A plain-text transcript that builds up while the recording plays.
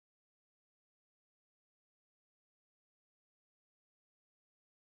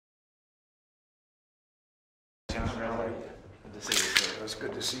Ronald. Good to see you, sir. It's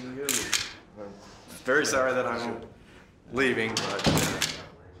good to see you. I'm very sorry that I'm leaving, but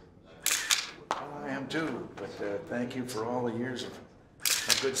Well, I am too, but thank you for all the years of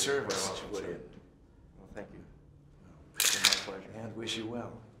good service that you put in. well, thank you. It's been my pleasure. And wish you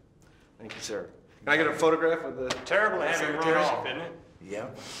well. Thank you, sir. Can I get a photograph with the Terrible to have him run secretary? off, isn't it?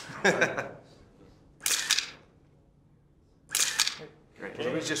 Yep. Great. Well,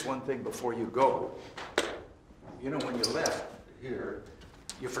 there's just one thing before you go. You know, when you left here,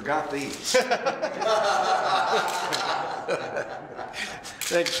 you forgot these.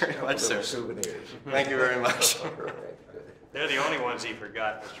 Thank you very much, sir. Little souvenirs. Thank you very much. All right, good. They're the only ones he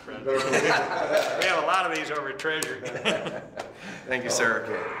forgot, Mr. President. We have a lot of these over at Treasury. Thank you, sir.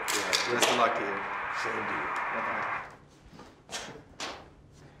 Okay. Yeah, Best of luck to you. same to you. Bye-bye.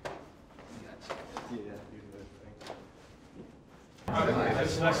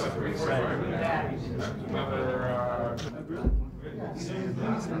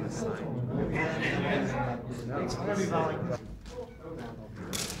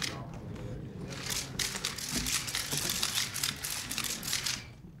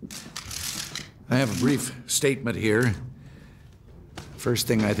 I have a brief statement here. First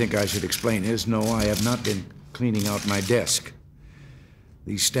thing I think I should explain is, no, I have not been cleaning out my desk.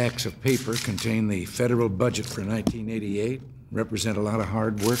 These stacks of paper contain the federal budget for 1988, represent a lot of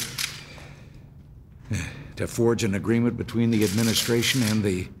hard work to forge an agreement between the administration and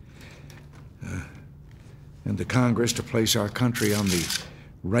the Congress to place our country on the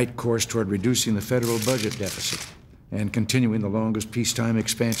right course toward reducing the federal budget deficit and continuing the longest peacetime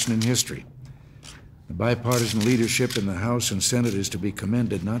expansion in history. The bipartisan leadership in the House and Senate is to be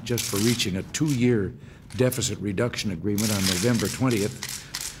commended not just for reaching a 2-year deficit reduction agreement on November 20th,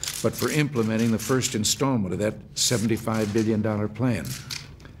 but for implementing the first installment of that $75 billion plan.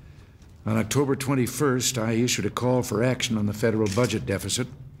 On October 21st, I issued a call for action on the federal budget deficit,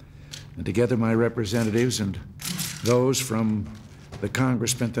 and together my representatives and those from the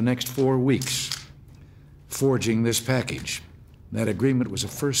Congress spent the next 4 weeks forging this package. That agreement was a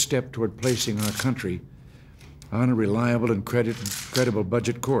first step toward placing our country on a reliable and credible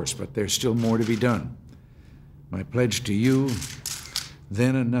budget course, but there's still more to be done. My pledge to you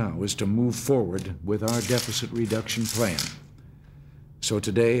then and now is to move forward with our deficit reduction plan. So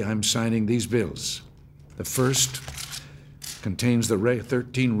today I'm signing these bills. The first contains the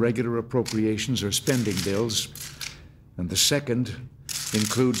 13 regular appropriations or spending bills, and the second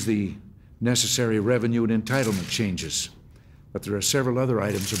includes the necessary revenue and entitlement changes. But there are several other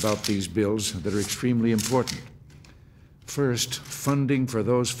items about these bills that are extremely important. First, funding for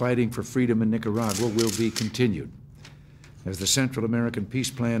those fighting for freedom in Nicaragua will be continued. As the Central American Peace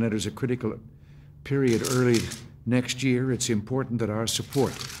Plan enters a critical period early next year, it's important that our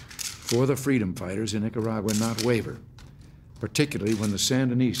support for the freedom fighters in Nicaragua not waver, particularly when the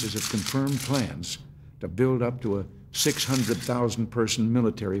Sandinistas have confirmed plans to build up to a 600,000-person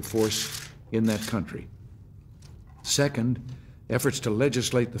military force in that country. Second, efforts to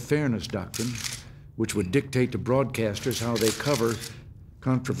legislate the fairness doctrine, which would dictate to broadcasters how they cover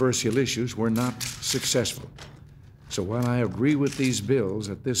controversial issues, were not successful. So while I agree with these bills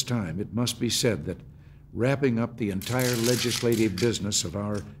at this time, it must be said that wrapping up the entire legislative business of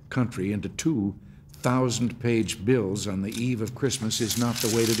our country into 2,000-page bills on the eve of Christmas is not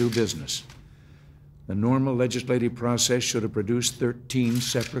the way to do business. The normal legislative process should have produced 13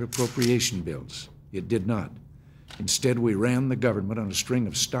 separate appropriation bills. It did not. Instead, we ran the government on a string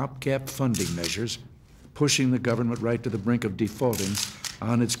of stopgap funding measures, pushing the government right to the brink of defaulting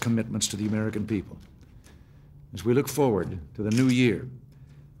on its commitments to the American people. As we look forward to the new year,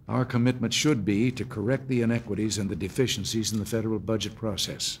 our commitment should be to correct the inequities and the deficiencies in the federal budget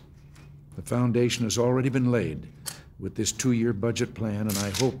process. The foundation has already been laid with this 2-year budget plan, and I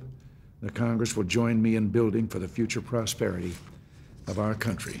hope the Congress will join me in building for the future prosperity of our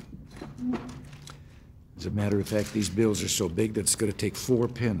country. As a matter of fact, these bills are so big that it's going to take 4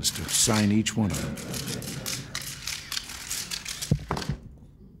 pens to sign each one of them.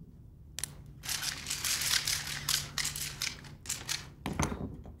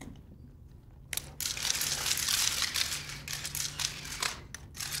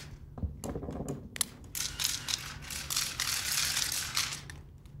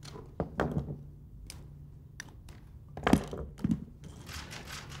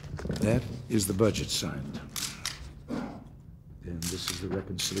 That is the budget signed. And this is the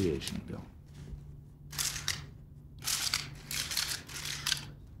reconciliation bill.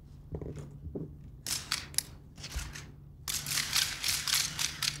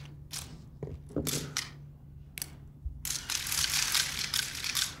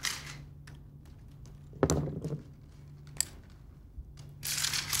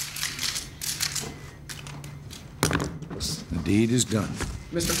 deed is done.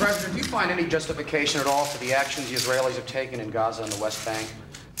 Mr. President, do you find any justification at all for the actions the Israelis have taken in Gaza and the West Bank?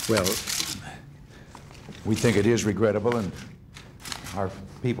 Well, we think it is regrettable, and our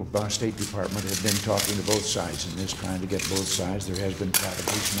people from our State Department have been talking to both sides in this, trying to get both sides. There has been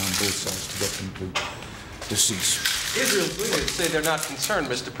provocation on both sides to get them to cease. Israel's leaders say they're not concerned,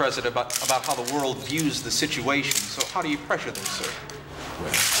 Mr. President, about how the world views the situation. So how do you pressure them, sir?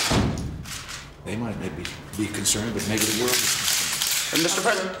 Well, they might maybe be concerned, but maybe the world is concerned. And Mr.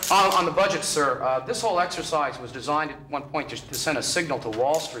 President, on the budget, sir, this whole exercise was designed at one point to send a signal to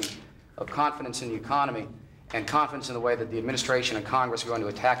Wall Street of confidence in the economy and confidence in the way that the administration and Congress are going to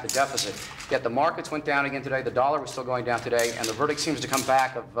attack the deficit. Yet the markets went down again today, the dollar was still going down today, and the verdict seems to come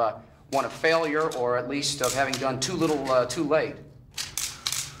back of one of failure, or at least of having done too little, too late.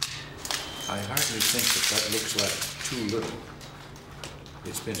 I hardly think that looks like too little.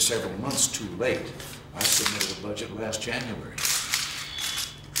 It's been several months too late. I submitted a budget last January.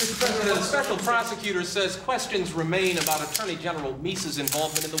 Mr. President, the special prosecutor says questions remain about Attorney General Meese's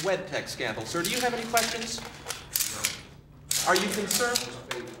involvement in the WedTech scandal. Sir, do you have any questions? No. Are you concerned?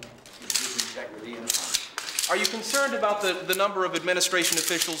 Are you concerned about the number of administration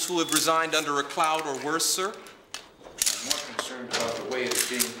officials who have resigned under a cloud or worse, sir? I'm more concerned about the way it is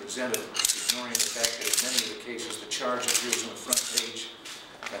being presented, ignoring the fact that in many of the cases the charge appears on the front page,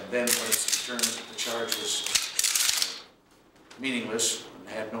 and then when it's determined that the charge was meaningless and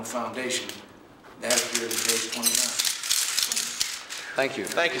had no foundation, that appeared on page 29. Thank you.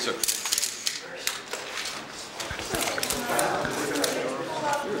 Thank you, sir.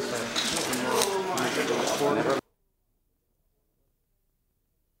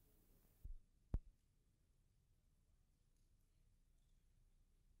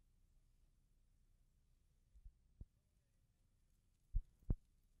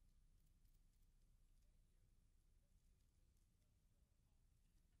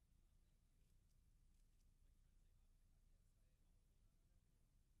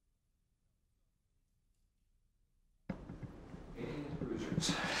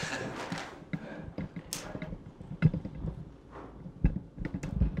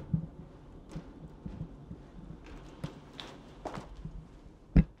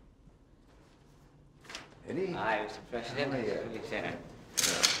 Eddie? Hi, Mr. President. Thank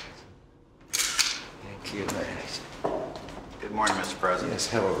you. Good morning, Mr. President. Yes,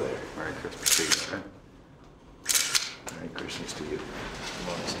 hello there. Merry Christmas to you, sir. Merry Christmas to you. Good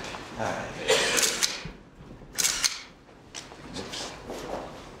morning, sir. Hi.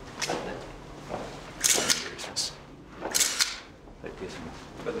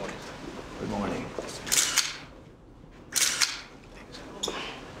 Good morning, sir. Good morning.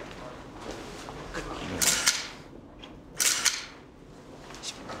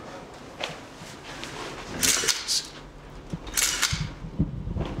 Merry Christmas.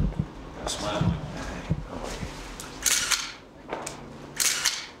 Now smile. Hi, how are you?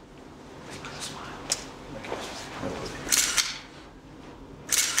 Smile. Hello there.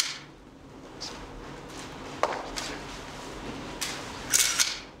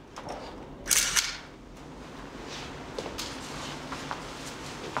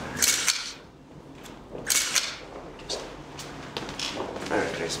 Merry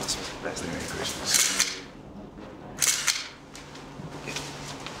Christmas, Mr. President. Merry Christmas.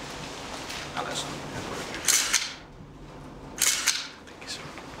 Now listen. Thank you, sir.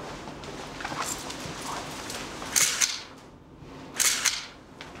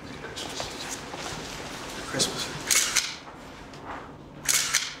 Merry Christmas. Merry Christmas, sir.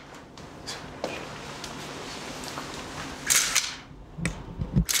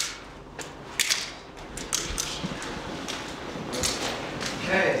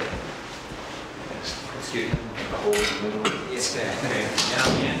 Okay. Excuse me. Yes, sir. Okay. Now,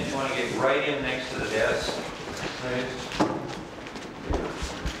 again, you want to get right in next to the desk. Right.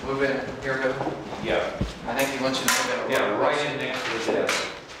 Move in. Here we go. Yeah. I think he wants you to move in. Yeah, right in next to the desk.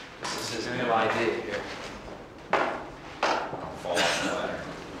 This is his new idea here. I'll fall off the ladder.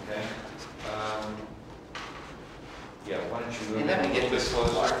 Okay. Yeah, why don't you move And in let a me little get bit this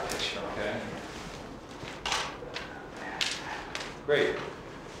closer? closer picture. Okay. Great.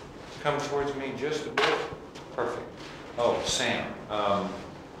 Come towards me just a bit. Perfect. Oh, Sam.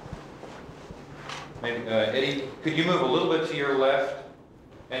 Maybe Eddie, could you move a little bit to your left?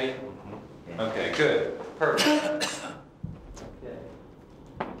 Eddie? Okay, good. Perfect. Okay.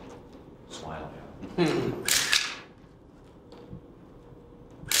 Smile now.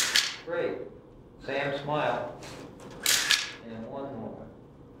 Great. Sam, smile. And one more.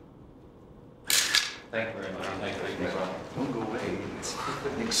 Thank you very much. Thank you very much. Don't go away. I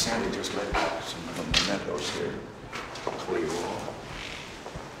think Sally just left some mementos here. for you all.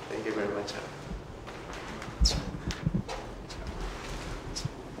 Thank you very much.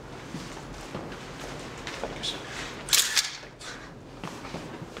 Thank you, sir.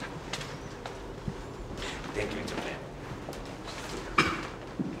 Thank you, John.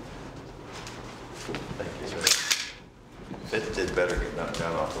 Thank you, sir. It did better get knocked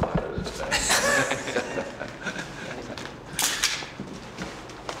down off the ladder this time.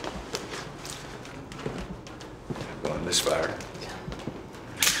 Going this far.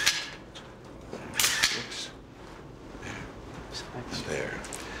 There.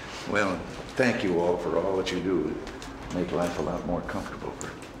 Well, thank you all for all that you do to make life a lot more comfortable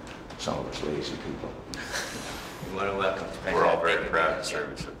for some of us lazy people. You're more than welcome. We're all very proud to serve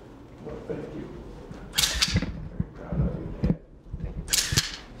you, sir. Well, thank you. Very proud of you, Dad.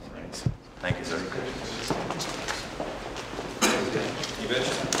 Thank you, sir. You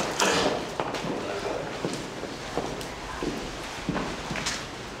betcha.